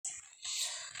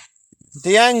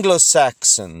The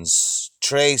Anglo-Saxons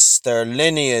trace their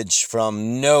lineage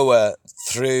from Noah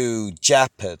through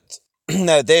Japhet.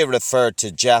 Now they refer to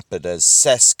Japhet as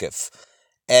Seskef,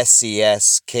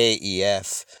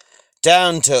 Seskef,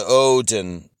 down to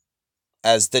Odin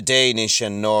as the Danish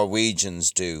and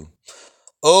Norwegians do.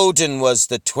 Odin was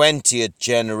the 20th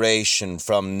generation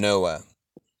from Noah.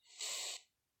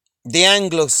 The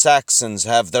Anglo-Saxons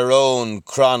have their own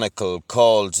chronicle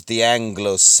called the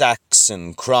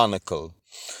Anglo-Saxon Chronicle.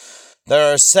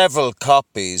 There are several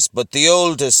copies, but the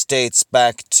oldest dates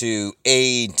back to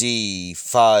AD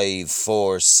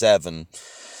 547.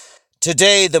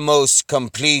 Today, the most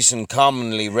complete and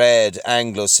commonly read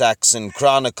Anglo-Saxon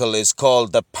chronicle is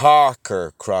called the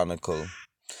Parker Chronicle.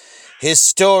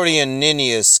 Historian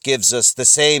Nennius gives us the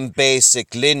same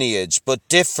basic lineage, but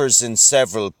differs in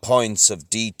several points of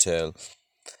detail.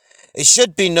 It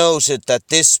should be noted that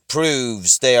this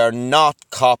proves they are not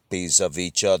copies of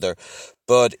each other,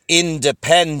 but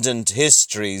independent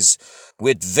histories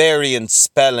with variant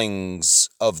spellings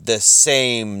of the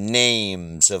same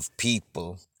names of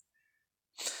people.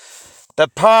 The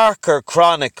Parker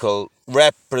Chronicle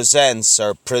represents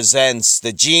or presents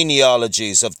the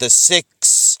genealogies of the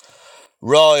 6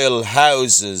 royal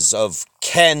houses of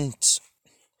Kent,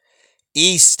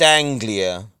 East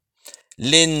Anglia,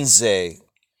 Lindsey,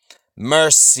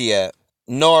 Mercia,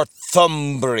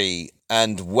 Northumbria,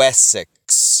 and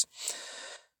Wessex.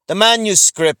 The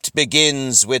manuscript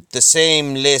begins with the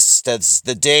same list as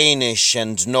the Danish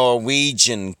and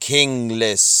Norwegian king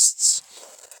lists,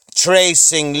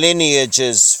 tracing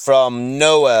lineages from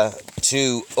Noah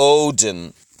to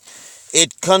Odin.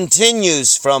 It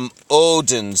continues from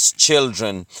Odin's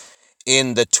children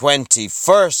in the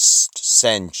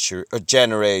 21st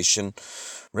generation.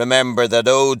 Remember that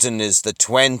Odin is the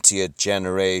 20th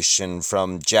generation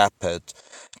from Japhet,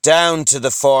 down to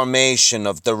the formation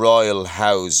of the royal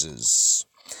houses.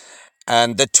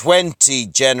 And the 20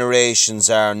 generations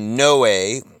are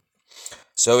Noe,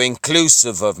 so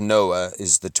inclusive of Noah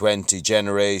is the 20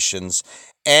 generations,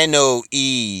 Noe,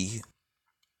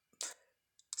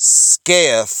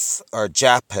 Skeaf or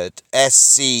Japhet,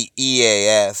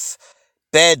 Sceaf,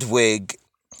 Bedwig,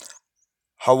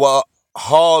 Hawala,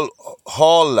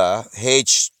 Hwala,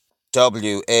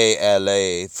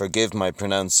 forgive my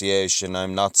pronunciation,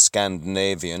 I'm not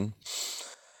Scandinavian,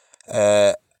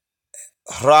 Hratra,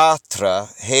 Hrathra,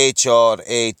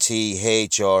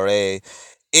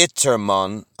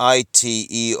 Itermon,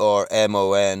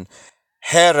 Itermon,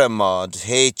 Heremod,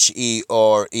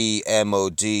 Heremod,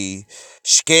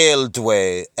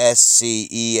 Skealdwe, Sealdwea,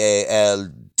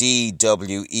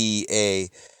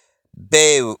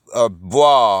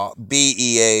 Bois,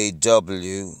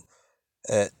 Beaw,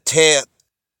 Taetwa,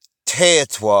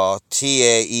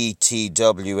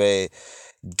 Taetwa,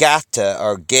 Gata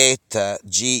or Geta,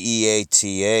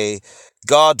 Geata,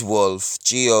 Godwulf,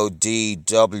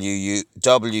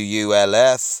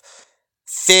 Godwulf,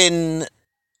 Finn,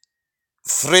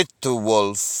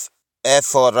 Fritwulf,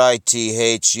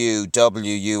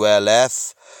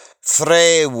 Frithuwulf,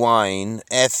 Freywine,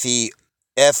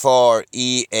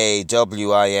 Freawine,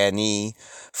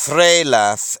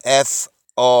 Freylaf,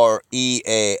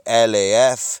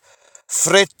 Frealaf,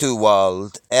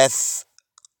 Frituwald,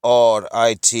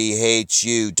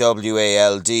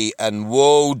 Rituwald, and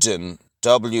Woden,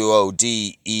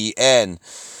 Woden.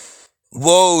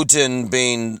 Woden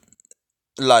being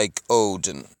like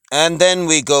Odin. And then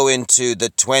we go into the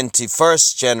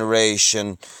 21st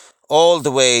generation, all the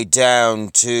way down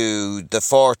to the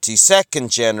 42nd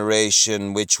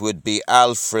generation, which would be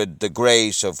Alfred the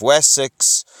Great of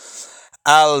Wessex,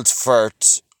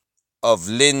 Aldfert of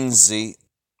Lindsey,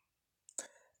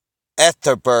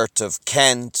 Ethelbert of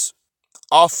Kent,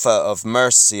 Offa of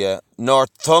Mercia.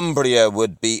 Northumbria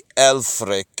would be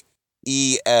Elfric,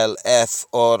 Elfric,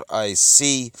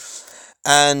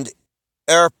 and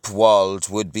Earpwald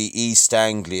would be East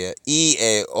Anglia,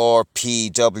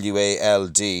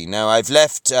 Earpwald. Now, I've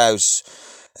left out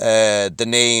the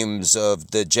names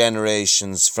of the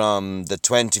generations from the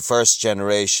 21st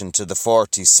generation to the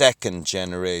 42nd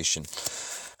generation.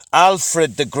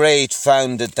 Alfred the Great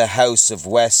founded the House of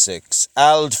Wessex,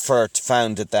 Aldfert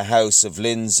founded the House of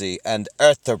Lindsey, and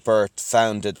Ethelbert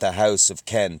founded the House of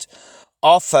Kent.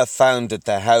 Offa founded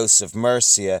the House of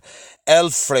Mercia,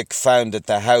 Elfric founded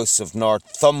the House of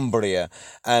Northumbria,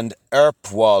 and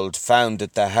Earpwald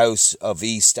founded the House of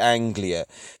East Anglia.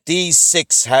 These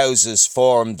 6 houses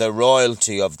formed the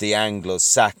royalty of the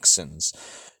Anglo-Saxons.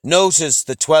 Notice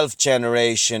the 12th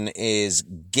generation is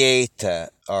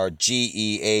Geta, or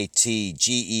Geata.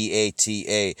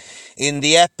 In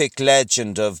the epic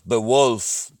legend of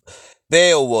Beowulf,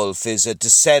 Beowulf is a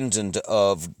descendant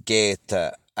of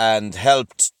Goethe and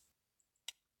helped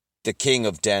the King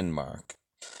of Denmark.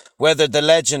 Whether the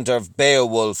legend of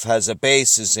Beowulf has a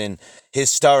basis in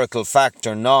historical fact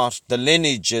or not, the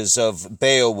lineages of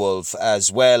Beowulf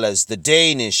as well as the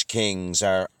Danish kings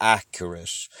are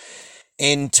accurate.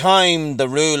 In time, the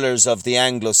rulers of the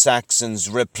Anglo-Saxons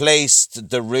replaced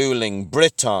the ruling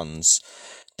Britons.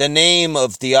 The name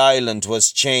of the island was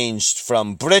changed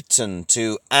from Britain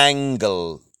to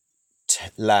Angleland,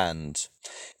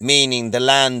 meaning the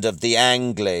land of the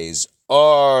Angles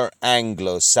or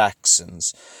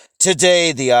Anglo-Saxons.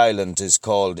 Today, the island is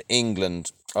called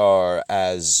England, or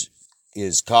as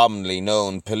is commonly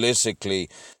known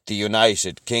politically, the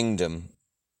United Kingdom,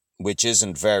 which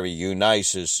isn't very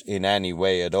united in any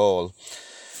way at all.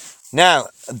 Now,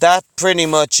 that pretty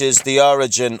much is the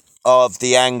origin of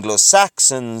the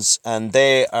Anglo-Saxons, and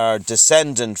they are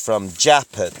descendant from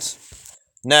Japhet.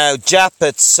 Now,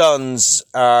 Japhet's sons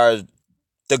are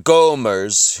the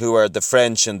Gomers, who are the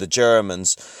French and the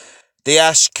Germans, the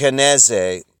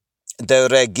Ashkenazi, the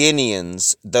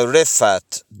Reginians, the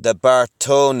Rifat, the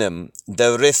Bartonim,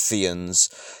 the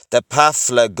Riphians, the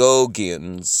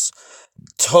Paphlagogians,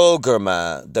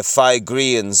 Togarma, the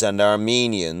Phrygians and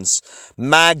Armenians,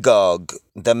 Magog,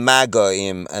 the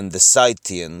Magoim and the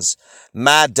Scythians,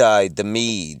 Madai, the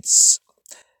Medes,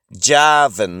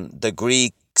 Javan, the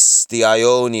Greeks, the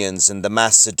Ionians and the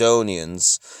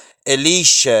Macedonians,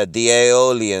 Elisha, the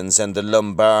Aeolians and the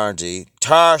Lombardi,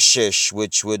 Tarshish,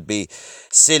 which would be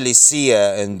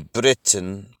Cilicia and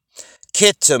Britain,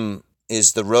 Kittim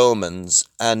is the Romans,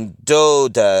 and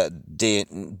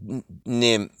Dodanim,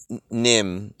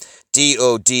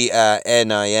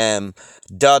 D-O-D-A-N-I-M,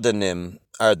 Dodanim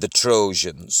are the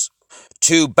Trojans.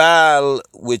 Tubal,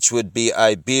 which would be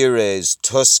Iberes,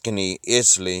 Tuscany,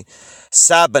 Italy,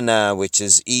 Sabana, which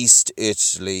is East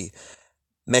Italy,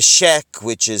 Meshech,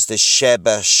 which is the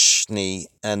Shebashni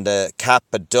and the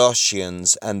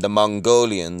Cappadocians and the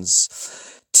Mongolians,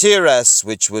 Tiras,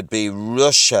 which would be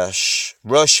Rushash,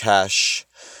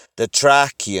 the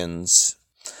Thracians,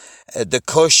 the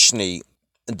Kushni,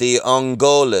 the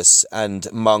Ongolis, and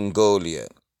Mongolia.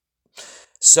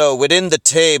 So within the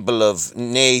table of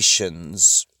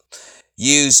nations,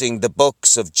 using the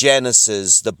books of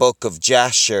Genesis, the book of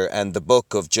Jasher, and the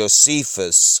book of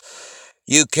Josephus,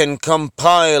 you can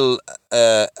compile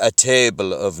a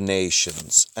table of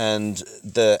nations, and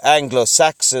the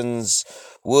Anglo-Saxons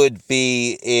would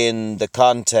be in the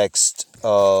context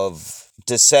of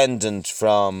descendant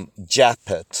from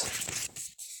Japhet.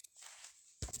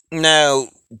 Now,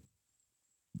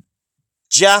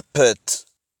 Japhet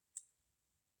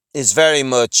is very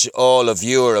much all of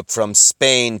Europe from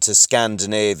Spain to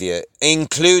Scandinavia,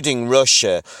 including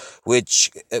Russia,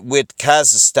 which with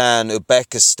Kazakhstan,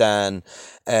 Uzbekistan,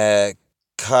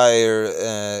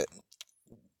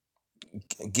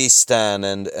 Kyrgyzstan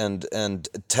and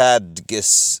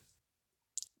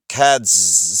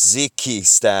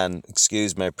Tajikistan,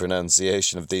 excuse my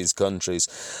pronunciation of these countries,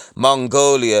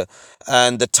 Mongolia,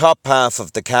 and the top half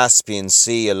of the Caspian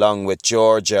Sea, along with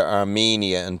Georgia,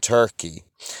 Armenia, and Turkey.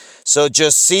 So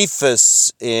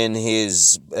Josephus, in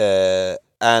his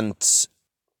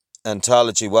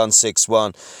Anthology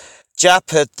 161,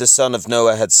 Japhet, the son of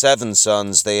Noah, had 7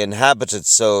 sons. They inhabited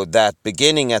so that,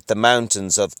 beginning at the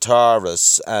mountains of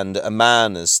Taurus and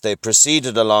Amanus, they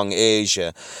proceeded along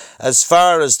Asia as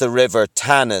far as the river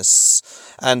Tanis,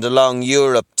 and along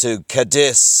Europe to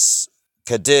Cadiz,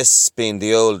 Cadiz being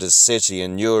the oldest city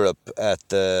in Europe at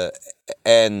the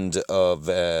end of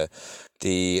the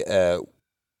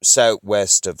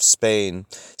southwest of Spain,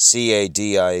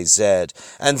 Cadiz,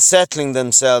 and settling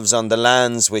themselves on the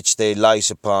lands which they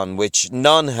light upon, which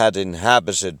none had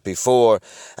inhabited before,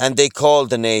 and they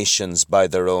called the nations by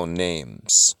their own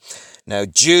names. Now,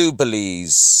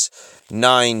 Jubilees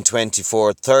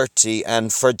 9:24-30,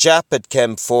 and for Japhet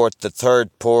came forth the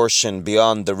third portion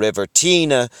beyond the river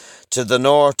Tina, to the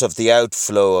north of the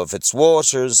outflow of its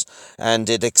waters, and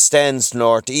it extends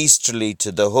northeasterly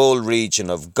to the whole region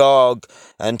of Gog,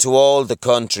 and to all the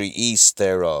country east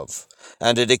thereof.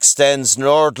 And it extends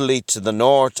northerly to the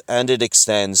north, and it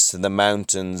extends to the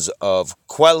mountains of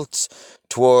Quelt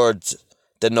towards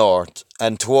the north,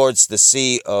 and towards the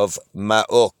sea of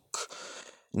Mauk.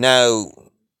 Now,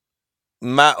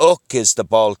 Mauk is the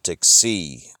Baltic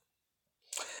Sea.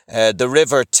 The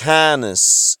river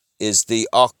Tanis is the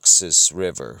Oxus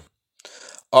River,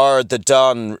 or the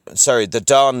Don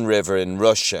River in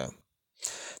Russia.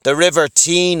 The river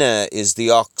Tina is the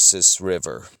Oxus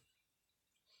River.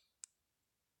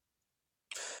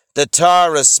 The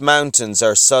Taurus Mountains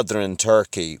are southern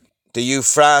Turkey. The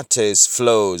Euphrates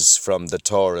flows from the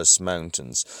Taurus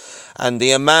Mountains, and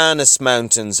the Amanus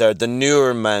Mountains are the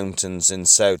Nur Mountains in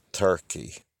South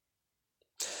Turkey.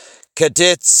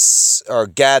 Cadiz, or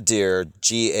Gadir,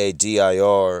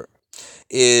 Gadir,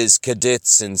 is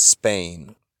Cadiz in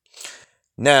Spain.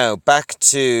 Now, back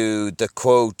to the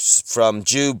quote from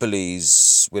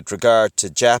Jubilees with regard to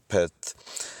Japheth,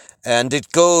 and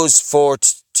it goes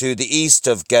forth to the east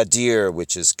of Gadir,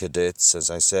 which is Cadiz, as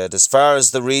I said, as far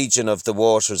as the region of the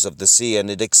waters of the sea, and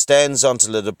it extends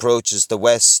until it approaches the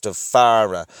west of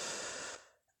Farah,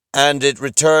 and it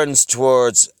returns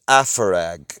towards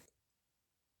Afarag.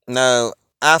 Now,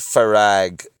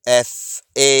 Afarag, Aferag,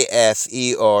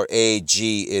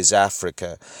 is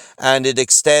Africa, and it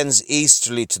extends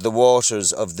easterly to the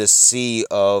waters of the Sea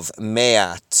of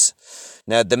Maat.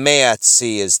 Now, the Maat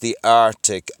Sea is the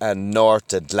Arctic and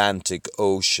North Atlantic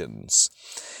Oceans,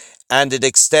 and it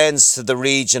extends to the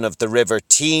region of the River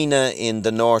Tena in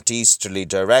the northeasterly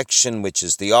direction, which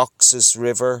is the Oxus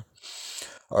River,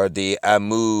 or the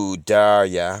Amu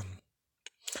Darya,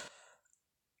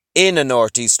 in a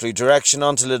northeasterly direction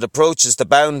until it approaches the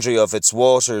boundary of its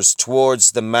waters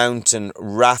towards the mountain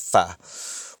Rapha.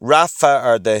 Rapha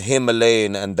are the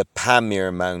Himalayan and the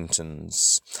Pamir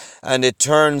mountains, and it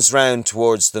turns round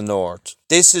towards the north.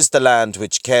 This is the land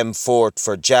which came forth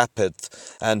for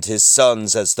Japheth and his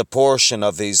sons as the portion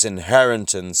of his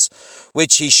inheritance,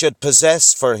 which he should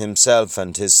possess for himself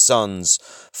and his sons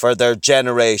for their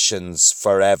generations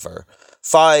forever.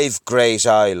 5 great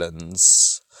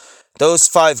islands. Those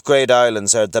 5 great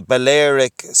islands are the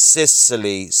Balearic,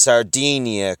 Sicily,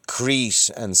 Sardinia, Crete,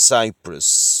 and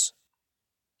Cyprus.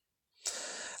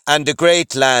 And a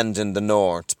great land in the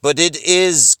north, but it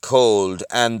is cold,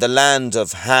 and the land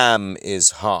of Ham is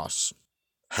hot.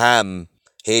 Ham,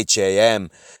 Ham,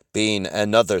 being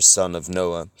another son of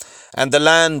Noah. And the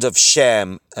land of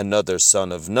Shem, another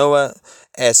son of Noah,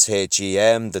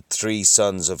 Shem, the 3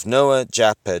 sons of Noah,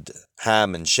 Japheth,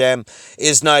 Ham, and Shem,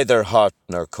 is neither hot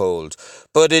nor cold,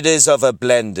 but it is of a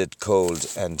blended cold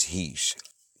and heat.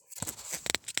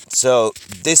 So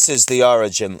this is the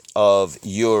origin of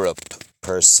Europe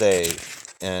per se,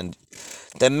 and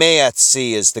the Maat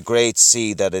Sea is the great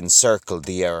sea that encircled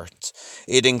the earth.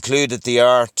 It included the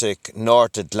Arctic,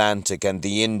 North Atlantic, and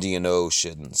the Indian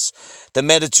Oceans. The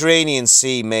Mediterranean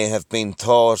Sea may have been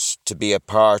thought to be a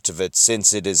part of it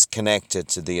since it is connected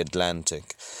to the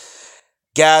Atlantic.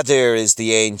 Gadir is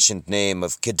the ancient name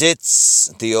of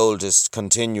Cadiz, the oldest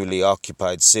continually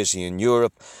occupied city in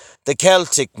Europe. The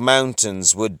Celtic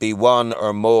mountains would be one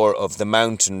or more of the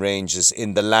mountain ranges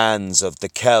in the lands of the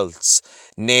Celts,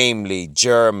 namely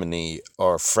Germany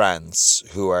or France,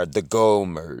 who are the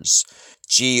Gomers,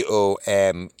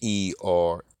 Gomers.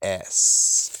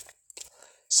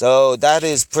 So that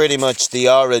is pretty much the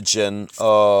origin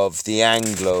of the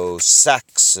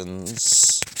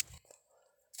Anglo-Saxons,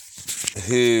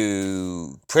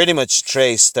 who pretty much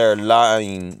trace their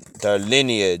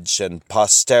lineage and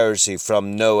posterity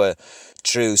from Noah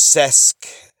through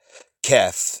Seskef,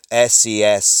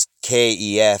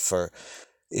 Seskef, or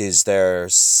is their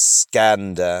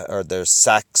Skanda, or their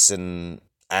Saxon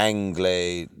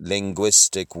Anglais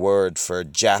linguistic word for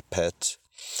Japheth,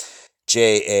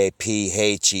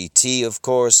 Japhet, of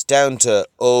course, down to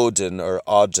Odin or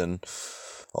Odin.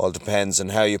 All depends on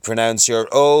how you pronounce your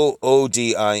O,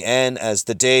 Odin, as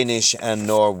the Danish and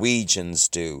Norwegians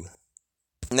do.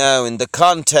 Now, in the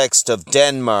context of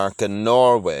Denmark and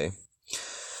Norway,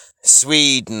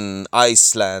 Sweden,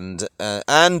 Iceland,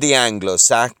 and the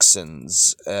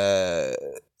Anglo-Saxons,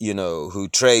 who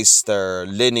trace their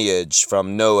lineage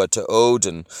from Noah to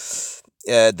Odin,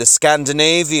 the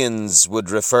Scandinavians would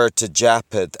refer to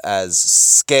Japheth as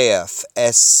Skeaf,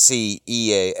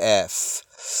 Sceaf.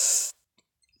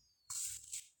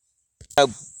 Now,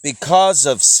 because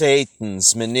of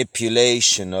Satan's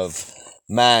manipulation of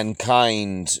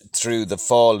mankind through the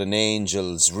fallen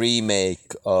angels'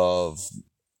 remake of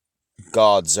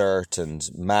God's earth and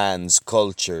man's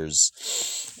cultures,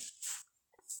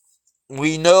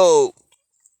 we know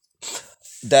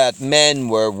that men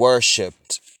were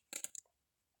worshipped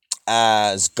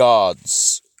as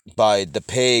gods by the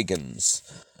pagans.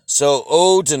 So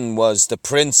Odin was the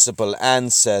principal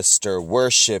ancestor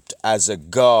worshipped as a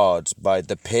god by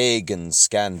the pagan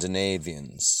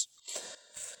Scandinavians.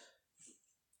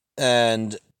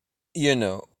 And,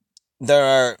 there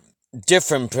are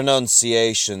different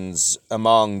pronunciations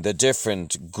among the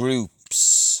different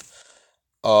groups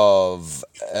of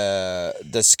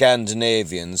the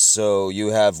Scandinavians. So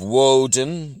you have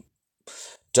Woden,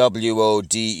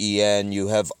 Woden, you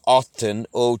have Othin,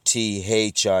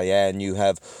 Othin, you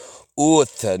have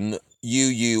Uthin,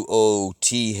 Uuthen.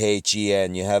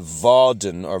 You have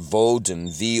Voden or Voden,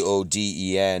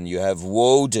 Voden. You have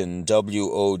Woden,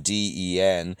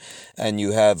 Woden. And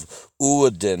you have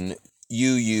Uoden,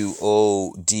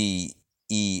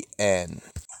 Uoden.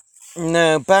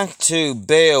 Now, back to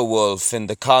Beowulf in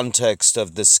the context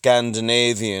of the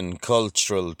Scandinavian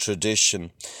cultural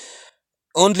tradition.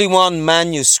 Only one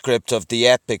manuscript of the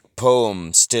epic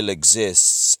poem still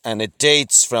exists, and it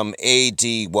dates from AD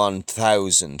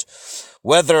 1000.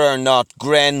 Whether or not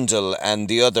Grendel and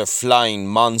the other flying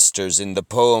monsters in the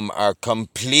poem are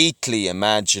completely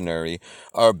imaginary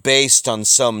or based on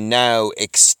some now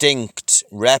extinct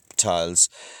reptiles,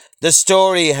 the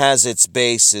story has its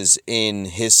basis in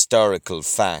historical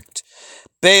fact.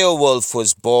 Beowulf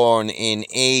was born in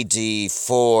AD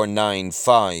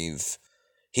 495.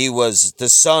 He was the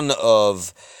son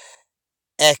of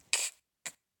Ectheo,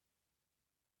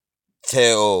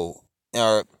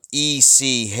 or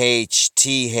Echtheow.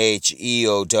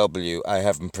 I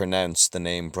haven't pronounced the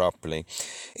name properly.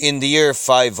 In the year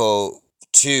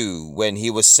 502, when he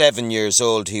was 7 years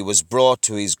old, he was brought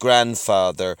to his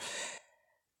grandfather,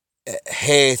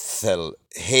 Hrethel,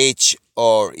 Hrethel,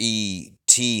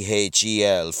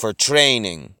 for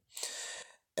training.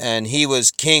 And he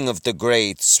was king of the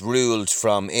Geats, ruled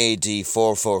from AD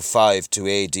 445 to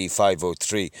AD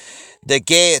 503. The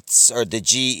Geats, or the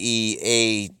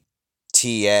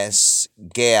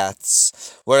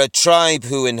Geats, were a tribe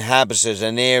who inhabited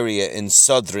an area in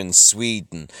southern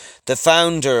Sweden. The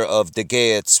founder of the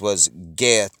Geats was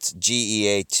Geat,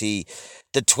 Geat,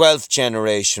 the 12th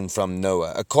generation from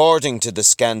Noah, according to the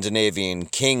Scandinavian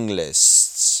king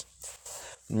lists.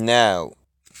 Now,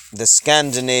 the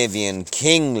Scandinavian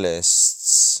king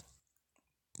lists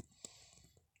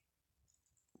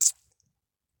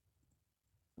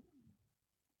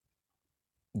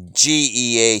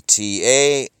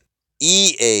Geata,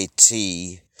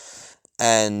 Eat,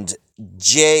 and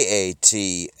Jat,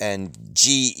 and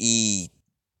Geta.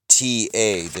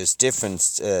 There's different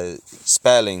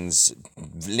spellings,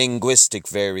 linguistic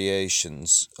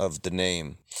variations of the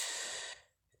name.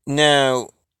 Now,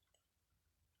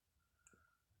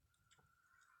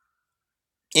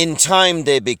 in time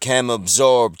they became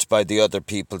absorbed by the other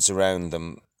peoples around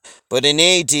them. But in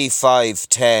AD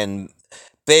 510,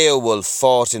 Beowulf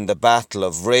fought in the Battle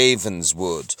of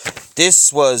Ravenswood.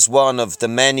 This was one of the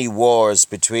many wars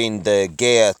between the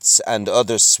Geats and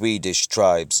other Swedish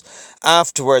tribes.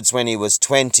 Afterwards, when he was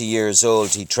 20 years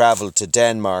old, he travelled to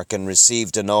Denmark and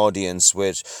received an audience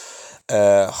with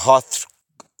Hrothgar,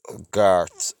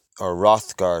 or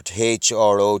Hrothgar,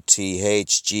 Hrothgar,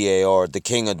 the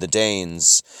king of the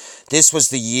Danes. This was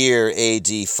the year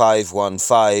AD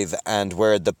 515, and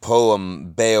where the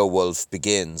poem Beowulf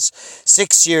begins.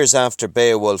 6 years after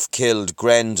Beowulf killed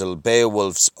Grendel,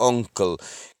 Beowulf's uncle,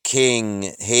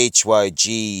 King Hygelac,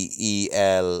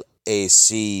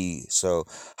 so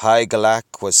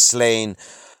Hygelac, was slain.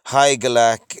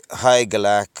 Hygelac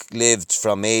lived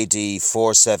from AD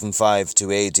 475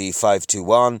 to AD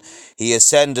 521. He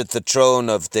ascended the throne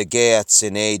of the Geats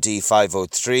in AD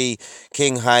 503.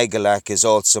 King Hygelac is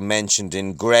also mentioned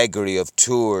in Gregory of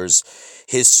Tours'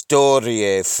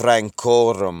 Historiae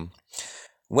Francorum.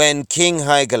 When King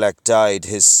Hygelac died,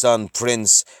 his son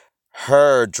Prince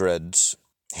Herdred,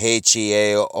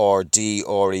 Heord,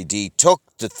 took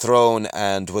the throne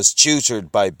and was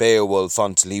tutored by Beowulf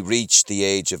until he reached the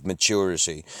age of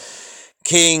maturity.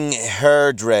 King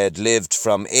Herdred lived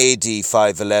from AD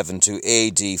 511 to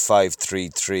AD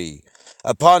 533.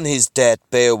 Upon his death,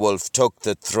 Beowulf took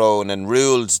the throne and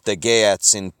ruled the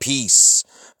Geats in peace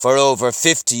for over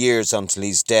 50 years until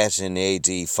his death in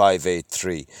AD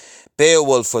 583.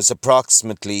 Beowulf was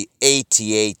approximately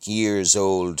 88 years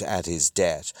old at his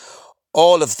death.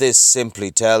 All of this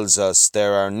simply tells us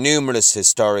there are numerous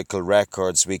historical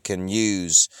records we can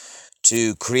use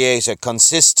to create a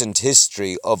consistent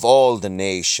history of all the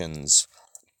nations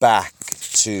back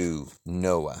to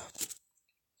Noah.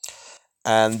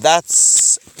 And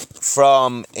that's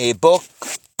from a book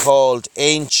called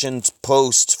Ancient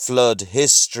Post-Flood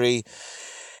History,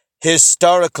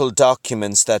 Historical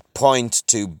Documents that Point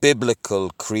to Biblical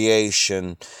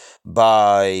Creation,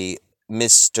 by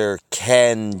Mr.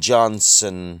 Ken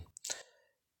Johnson,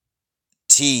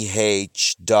 Th.D.,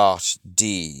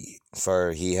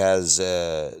 for he has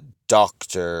a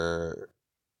doctor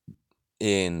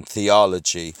in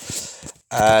theology.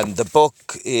 And the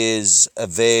book is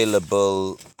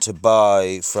available to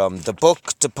buy from the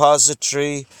Book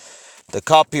Depository. The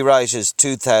copyright is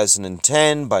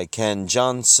 2010 by Ken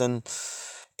Johnson.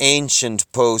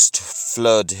 Ancient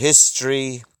Post-Flood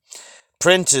History,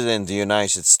 printed in the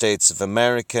United States of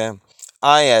America.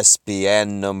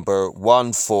 ISBN number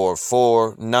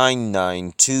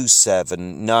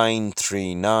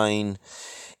 14499279939,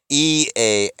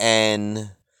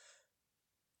 EAN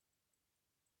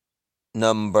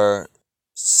number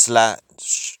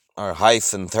slash or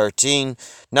hyphen 13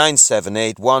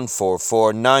 978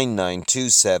 144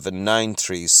 9927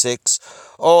 936.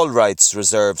 All rights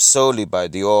reserved solely by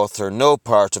the author. No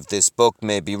part of this book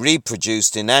may be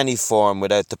reproduced in any form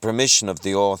without the permission of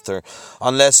the author,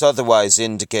 unless otherwise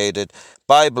indicated.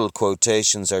 Bible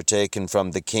quotations are taken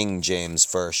from the King James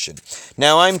Version.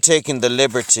 Now, I'm taking the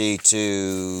liberty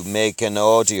to make an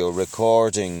audio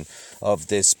recording of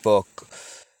this book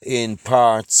in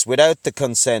parts without the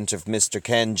consent of Mr.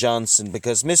 Ken Johnson,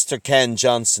 because Mr. Ken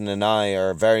Johnson and I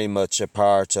are very much a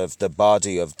part of the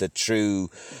body of the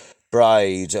true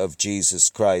bride of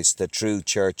Jesus Christ, the true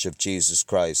church of Jesus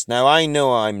Christ. Now, I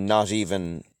know I'm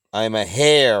a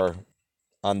hair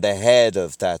on the head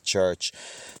of that church.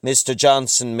 Mr.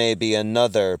 Johnson may be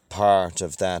another part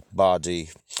of that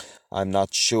body. I'm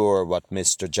not sure what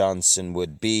Mr. Johnson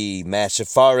would be,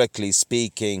 metaphorically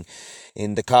speaking,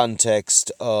 in the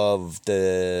context of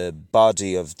the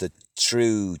body of the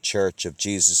true Church of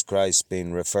Jesus Christ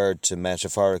being referred to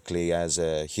metaphorically as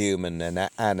a human and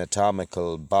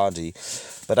anatomical body.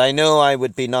 But I know I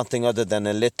would be nothing other than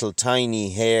a little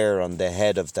tiny hair on the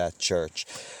head of that church.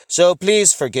 So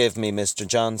please forgive me, Mr.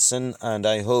 Johnson, and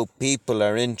I hope people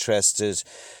are interested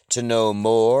to know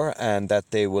more and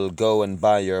that they will go and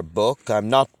buy your book. I'm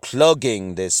not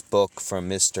plugging this book for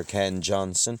Mr. Ken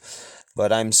Johnson,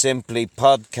 but I'm simply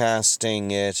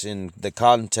podcasting it in the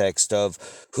context of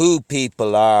who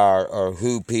people are or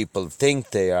who people think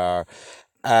they are.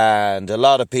 And a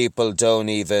lot of people don't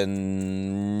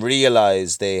even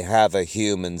realize they have a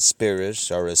human spirit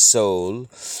or a soul,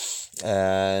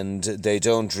 and they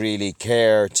don't really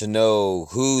care to know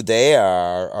who they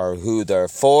are or who their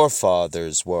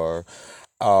forefathers were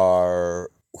or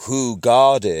who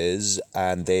God is,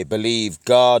 and they believe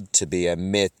God to be a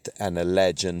myth and a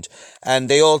legend, and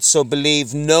they also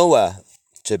believe Noah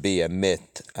to be a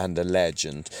myth and a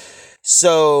legend.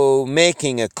 So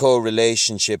making a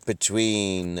correlationship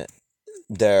between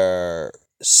their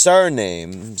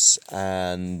surnames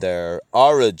and their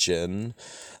origin,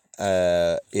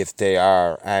 if they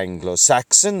are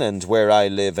Anglo-Saxon, and where I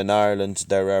live in Ireland,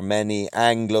 there are many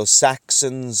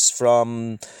Anglo-Saxons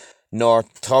from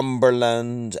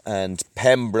Northumberland and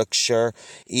Pembrokeshire.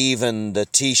 Even the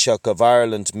Taoiseach of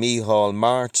Ireland, Micheál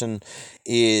Martin,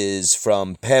 is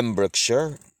from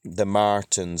Pembrokeshire, the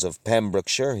Martins of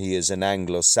Pembrokeshire. He is an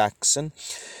Anglo-Saxon.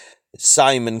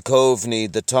 Simon Coveney,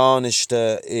 the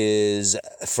Taoiseach, is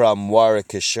from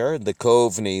Warwickshire. The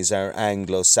Coveneys are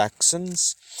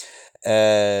Anglo-Saxons.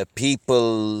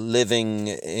 People living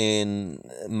in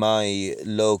my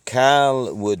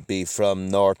locale would be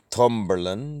from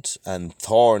Northumberland and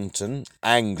Thornton,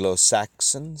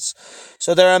 Anglo-Saxons.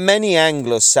 So there are many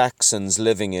Anglo-Saxons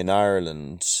living in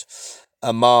Ireland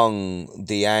among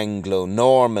the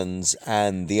Anglo-Normans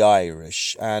and the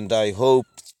Irish, and I hope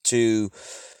to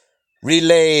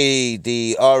relay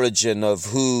the origin of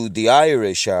who the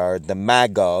Irish are, the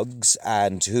Magogs,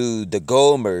 and who the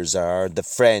Gomers are, the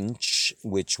French,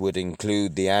 which would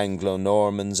include the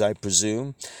Anglo-Normans, I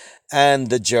presume,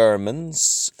 and the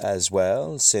Germans as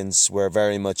well, since we're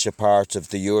very much a part of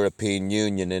the European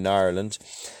Union in Ireland,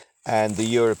 and the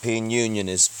European Union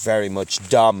is very much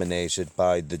dominated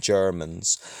by the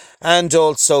Germans. And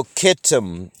also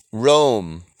Kittim,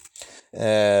 Rome,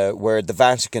 where the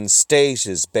Vatican State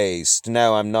is based.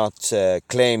 Now, I'm not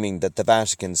claiming that the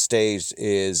Vatican State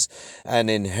is an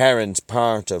inherent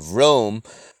part of Rome,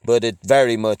 but it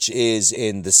very much is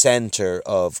in the center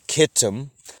of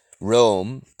Kittim,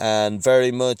 Rome, and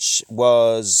very much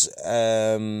was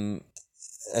a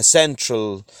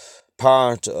central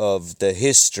part of the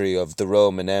history of the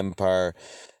Roman Empire,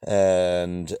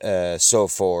 and so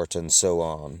forth and so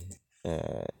on.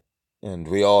 And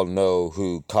we all know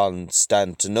who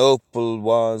Constantinople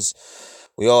was.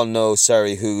 We all know,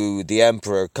 who the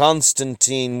Emperor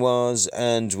Constantine was,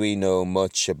 and we know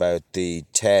much about the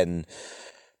 10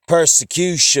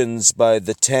 persecutions by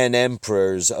the 10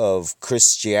 emperors of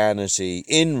Christianity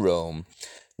in Rome.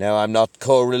 Now, I'm not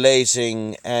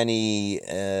correlating any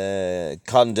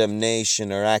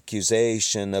condemnation or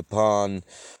accusation upon,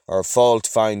 or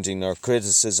fault-finding or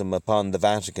criticism upon the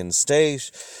Vatican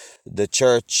State. The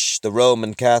Church, the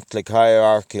Roman Catholic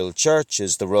Hierarchical Church,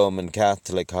 is the Roman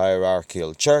Catholic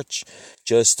Hierarchical Church,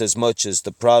 just as much as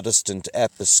the Protestant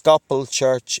Episcopal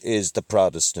Church is the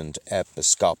Protestant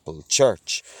Episcopal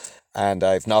Church. And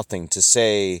I've nothing to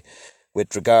say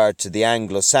with regard to the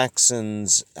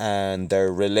Anglo-Saxons and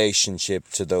their relationship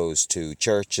to those two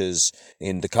churches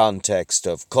in the context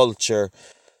of culture,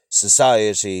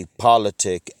 society,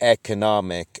 politic,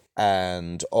 economic,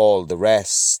 and all the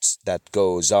rest that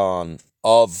goes on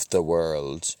of the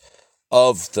world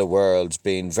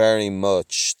being very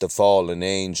much the fallen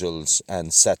angels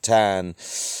and Satan,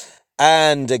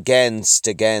 and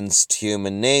against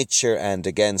human nature and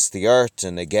against the earth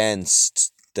and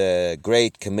against the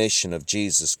great commission of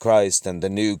Jesus Christ and the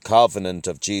new covenant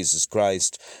of Jesus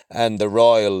Christ and the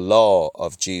royal law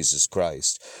of Jesus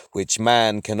Christ, which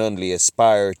man can only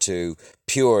aspire to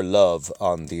pure love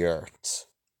on the earth.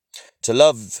 To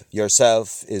love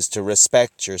yourself is to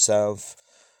respect yourself,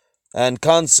 and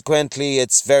consequently,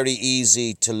 it's very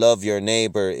easy to love your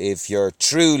neighbor if you're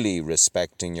truly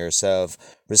respecting yourself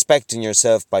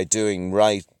by doing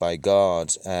right by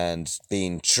God and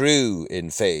being true in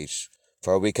faith.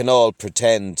 For we can all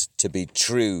pretend to be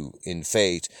true in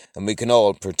faith, and we can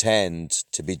all pretend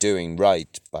to be doing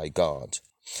right by God.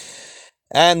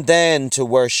 And then to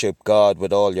worship God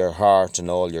with all your heart and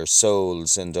all your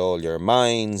souls and all your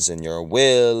minds and your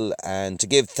will, and to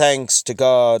give thanks to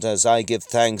God as I give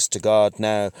thanks to God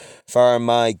now for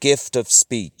my gift of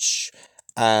speech.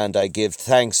 And I give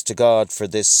thanks to God for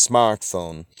this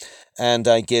smartphone. And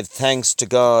I give thanks to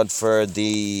God for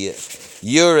the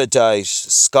erudite,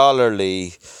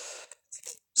 scholarly,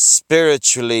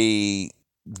 spiritually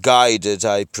guided,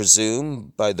 I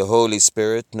presume, by the Holy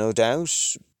Spirit, no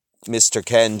doubt, Mr.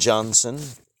 Ken Johnson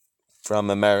from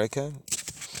America.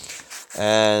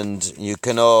 And you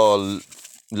can all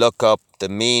look up the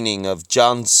meaning of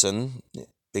Johnson,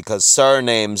 because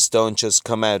surnames don't just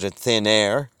come out of thin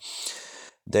air.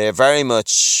 They're very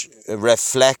much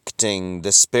reflecting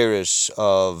the spirit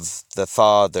of the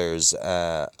fathers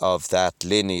of that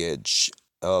lineage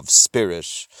of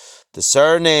spirit. The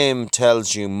surname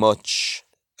tells you much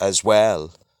as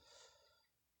well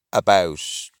about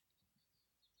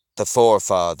the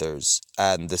forefathers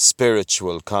and the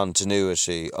spiritual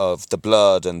continuity of the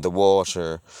blood and the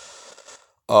water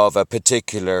of a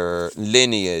particular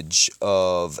lineage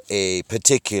of a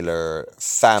particular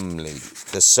family.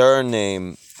 The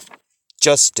surname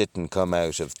just didn't come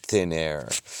out of thin air.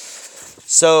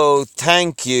 So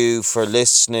thank you for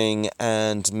listening,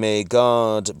 and may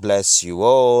God bless you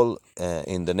all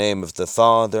in the name of the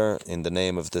Father, in the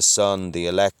name of the Son, the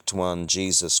elect one,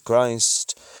 Jesus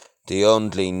Christ, the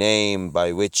only name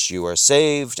by which you are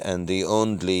saved and the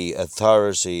only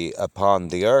authority upon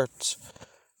the earth.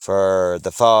 For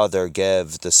the Father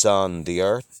gave the Son the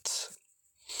earth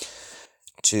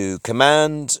to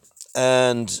command,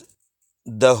 and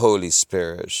the Holy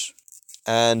Spirit.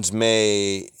 And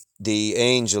may the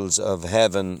angels of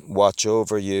heaven watch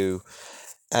over you,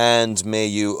 and may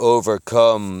you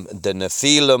overcome the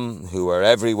Nephilim, who are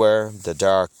everywhere, the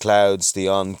dark clouds, the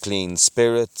unclean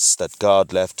spirits that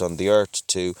God left on the earth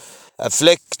to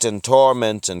afflict and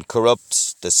torment and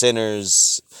corrupt the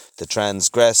sinners, the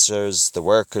transgressors, the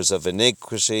workers of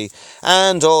iniquity,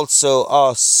 and also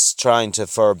us trying to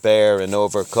forbear and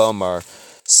overcome our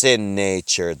sin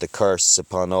nature, the curse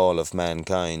upon all of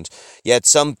mankind. Yet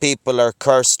some people are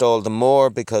cursed all the more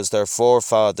because their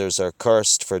forefathers are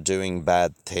cursed for doing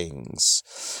bad things.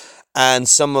 And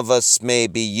some of us may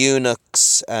be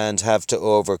eunuchs and have to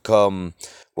overcome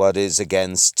what is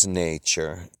against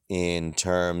nature in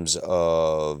terms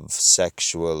of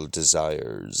sexual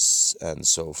desires and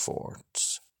so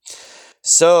forth.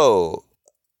 So,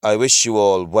 I wish you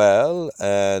all well,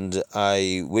 and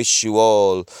I wish you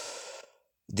all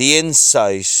the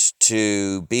insight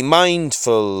to be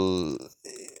mindful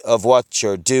of what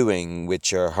you're doing with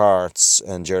your hearts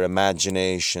and your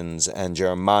imaginations and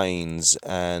your minds,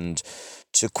 and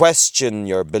to question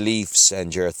your beliefs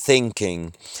and your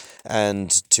thinking,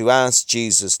 and to ask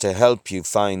Jesus to help you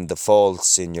find the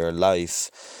faults in your life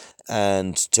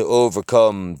and to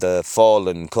overcome the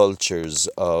fallen cultures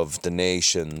of the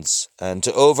nations, and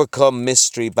to overcome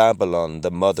Mystery Babylon,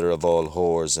 the mother of all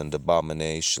whores and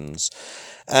abominations.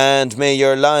 And may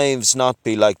your lives not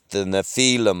be like the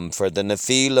Nephilim, for the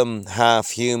Nephilim,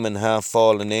 half human, half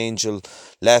fallen angel,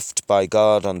 left by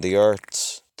God on the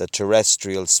earth, the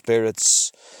terrestrial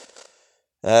spirits,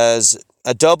 as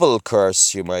a double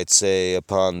curse, you might say,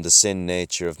 upon the sin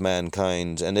nature of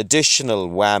mankind, an additional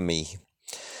whammy.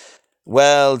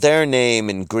 Well, their name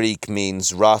in Greek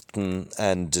means rotten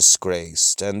and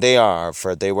disgraced, and they are,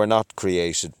 for they were not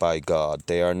created by God.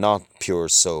 They are not pure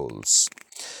souls.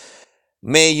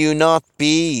 May you not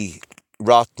be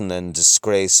rotten and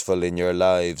disgraceful in your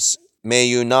lives. May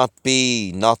you not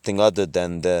be nothing other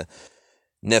than the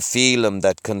Nephilim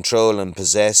that control and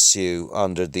possess you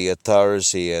under the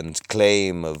authority and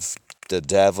claim of the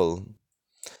devil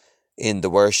in the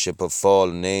worship of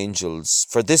fallen angels.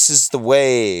 For this is the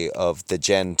way of the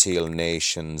Gentile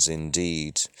nations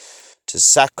indeed, to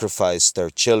sacrifice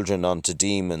their children unto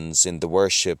demons in the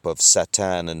worship of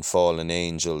Satan and fallen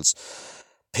angels,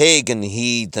 pagan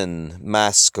heathen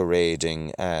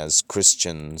masquerading as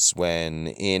Christians, when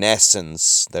in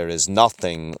essence there is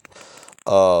nothing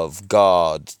of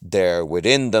God there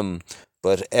within them,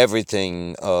 but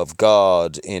everything of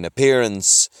God in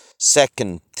appearance.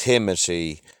 2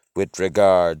 Timothy, with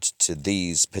regard to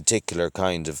these particular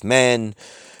kind of men,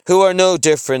 who are no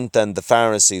different than the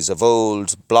Pharisees of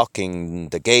old, blocking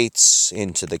the gates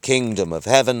into the kingdom of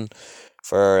heaven.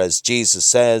 For as Jesus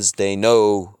says, they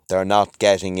know they're not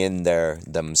getting in there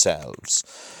themselves.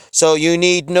 So you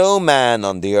need no man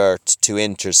on the earth to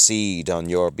intercede on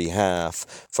your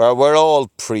behalf, for we're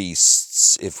all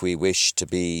priests if we wish to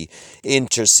be,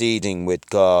 interceding with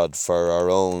God for our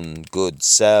own good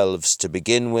selves to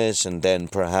begin with, and then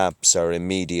perhaps our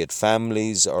immediate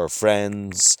families or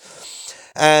friends.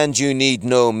 And you need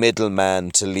no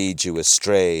middleman to lead you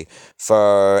astray,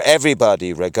 for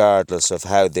everybody, regardless of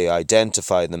how they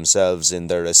identify themselves in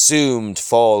their assumed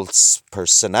false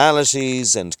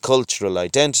personalities and cultural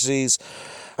identities,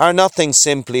 are nothing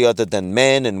simply other than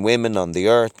men and women on the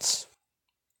earth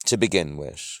to begin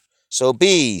with. So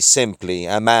be simply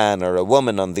a man or a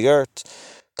woman on the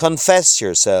earth, confess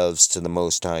yourselves to the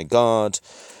Most High God,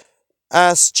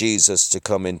 ask Jesus to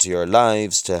come into your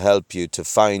lives to help you to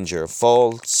find your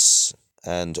faults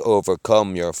and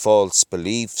overcome your false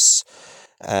beliefs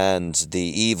and the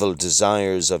evil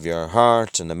desires of your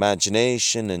heart and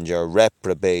imagination and your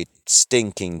reprobate,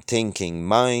 stinking thinking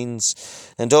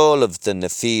minds and all of the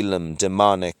Nephilim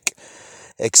demonic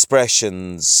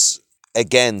expressions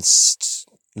against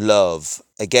love,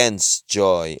 against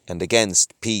joy, and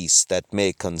against peace that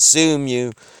may consume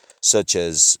you, such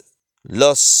as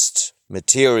lust,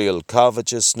 material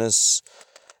covetousness,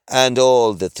 and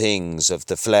all the things of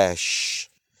the flesh,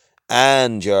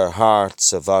 and your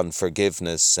hearts of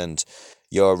unforgiveness, and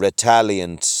your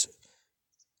retaliant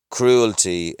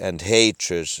cruelty and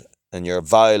hatred, and your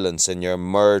violence and your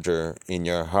murder in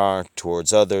your heart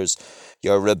towards others,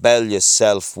 your rebellious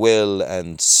self-will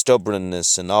and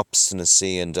stubbornness and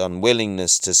obstinacy and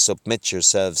unwillingness to submit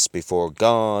yourselves before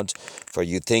God, for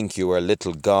you think you are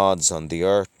little gods on the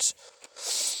earth.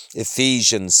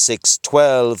 Ephesians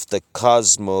 6:12, the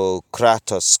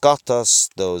cosmokratos skotos,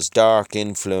 those dark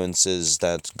influences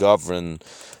that govern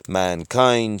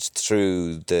mankind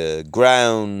through the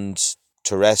ground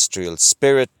terrestrial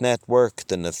spirit network,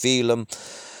 the Nephilim,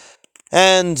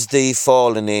 and the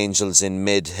fallen angels in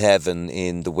mid-heaven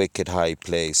in the wicked high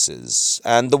places.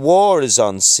 And the war is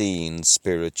unseen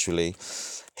spiritually.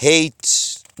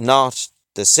 Hate not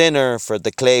the sinner, for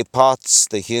the clay pots,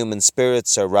 the human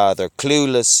spirits, are rather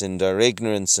clueless in their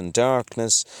ignorance and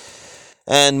darkness,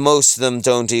 and most of them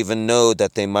don't even know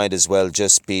that they might as well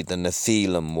just be the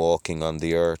Nephilim walking on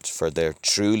the earth, for they're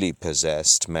truly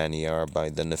possessed, many are, by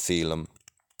the Nephilim.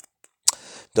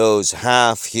 Those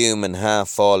half-human,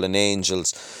 half-fallen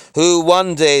angels, who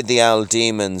one day the owl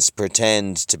demons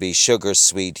pretend to be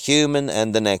sugar-sweet human,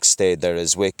 and the next day they're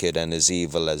as wicked and as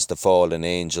evil as the fallen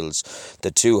angels,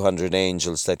 the 200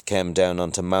 angels that came down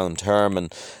onto Mount Hermon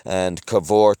and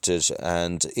cavorted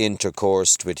and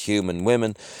intercoursed with human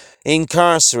women,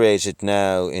 incarcerated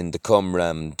now in the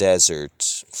Qumran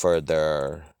desert for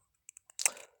their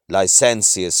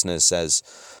licentiousness as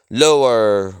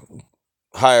lower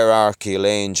hierarchical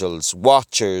angels,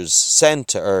 watchers sent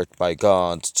to earth by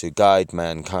God to guide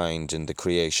mankind in the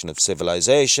creation of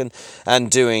civilization,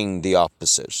 and doing the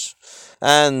opposite.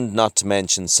 And not to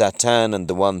mention Satan and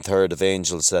the 1/3 of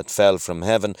angels that fell from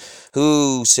heaven,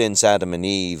 who, since Adam and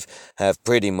Eve, have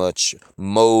pretty much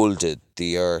molded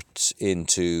the earth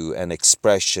into an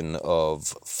expression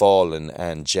of fallen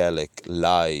angelic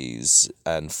lies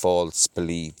and false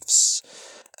beliefs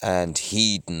and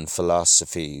heathen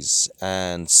philosophies,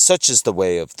 and such is the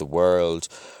way of the world,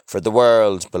 for the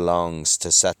world belongs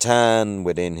to Satan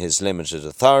within his limited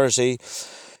authority.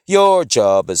 Your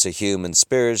job as a human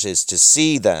spirit is to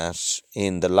see that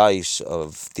in the light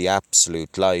of the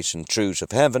absolute light and truth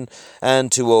of heaven,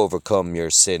 and to overcome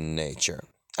your sin nature.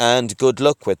 And good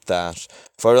luck with that,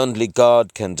 for only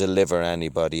God can deliver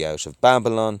anybody out of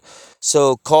Babylon,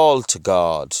 so call to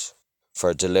God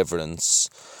for deliverance.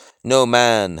 No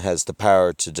man has the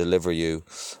power to deliver you.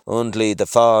 Only the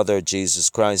Father, Jesus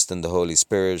Christ, and the Holy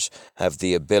Spirit have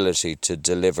the ability to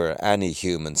deliver any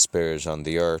human spirit on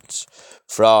the earth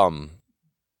from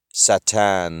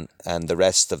Satan and the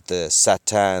rest of the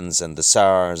Satans and the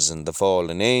Tsars and the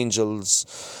fallen angels,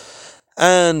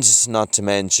 and not to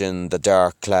mention the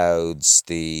dark clouds,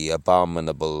 the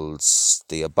abominables,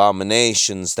 the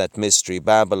abominations that Mystery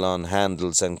Babylon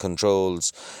handles and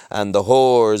controls, and the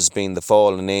whores being the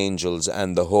fallen angels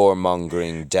and the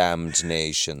whoremongering damned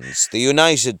nations, the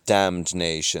united damned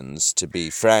nations, to be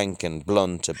frank and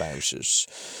blunt about it.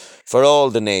 For all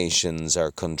the nations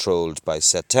are controlled by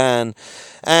Satan,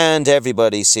 and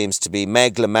everybody seems to be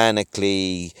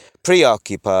megalomanically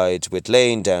preoccupied with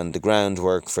laying down the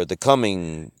groundwork for the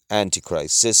coming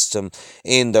Antichrist system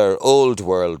in their old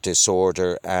world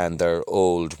disorder and their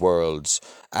old world's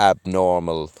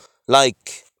abnormal,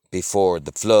 like before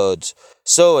the flood.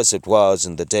 So as it was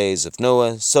in the days of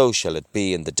Noah, so shall it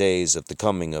be in the days of the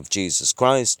coming of Jesus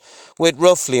Christ, with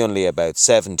roughly only about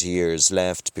 70 years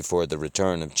left before the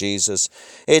return of Jesus.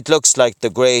 It looks like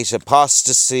the great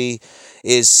apostasy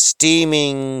is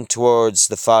steaming towards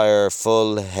the fire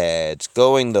full head,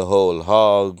 going the whole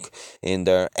hog in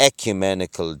their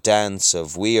ecumenical dance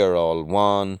of we are all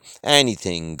one,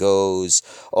 anything goes,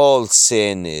 all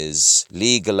sin is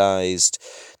legalized.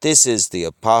 This is the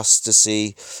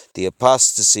apostasy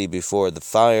before the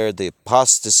fire, the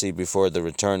apostasy before the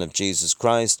return of Jesus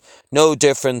Christ, no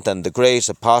different than the great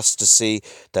apostasy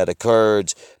that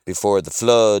occurred before the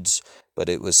floods, but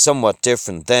it was somewhat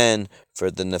different then,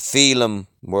 for the Nephilim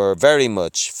were very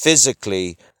much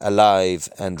physically alive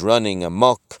and running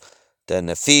amok. The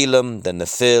Nephilim, the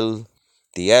Nephil,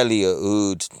 the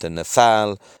Eliud, the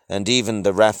Nephal, and even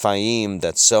the Raphaim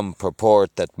that some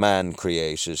purport that man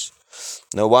created.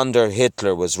 No wonder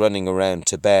Hitler was running around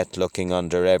Tibet looking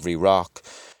under every rock,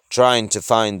 trying to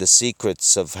find the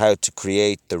secrets of how to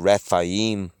create the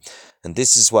Rephaim. And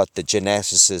this is what the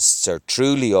geneticists are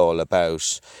truly all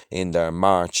about in their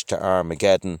march to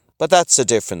Armageddon. But that's a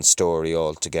different story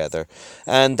altogether.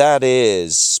 And that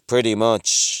is pretty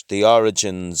much the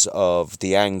origins of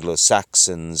the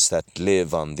Anglo-Saxons that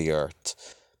live on the earth.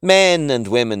 Men and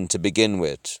women to begin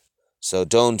with. So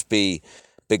don't be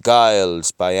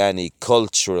beguiled by any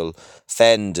cultural,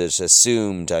 fended,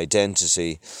 assumed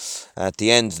identity. At the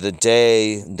end of the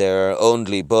day, they're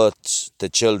only but the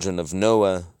children of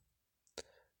Noah.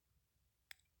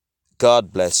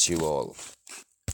 God bless you all.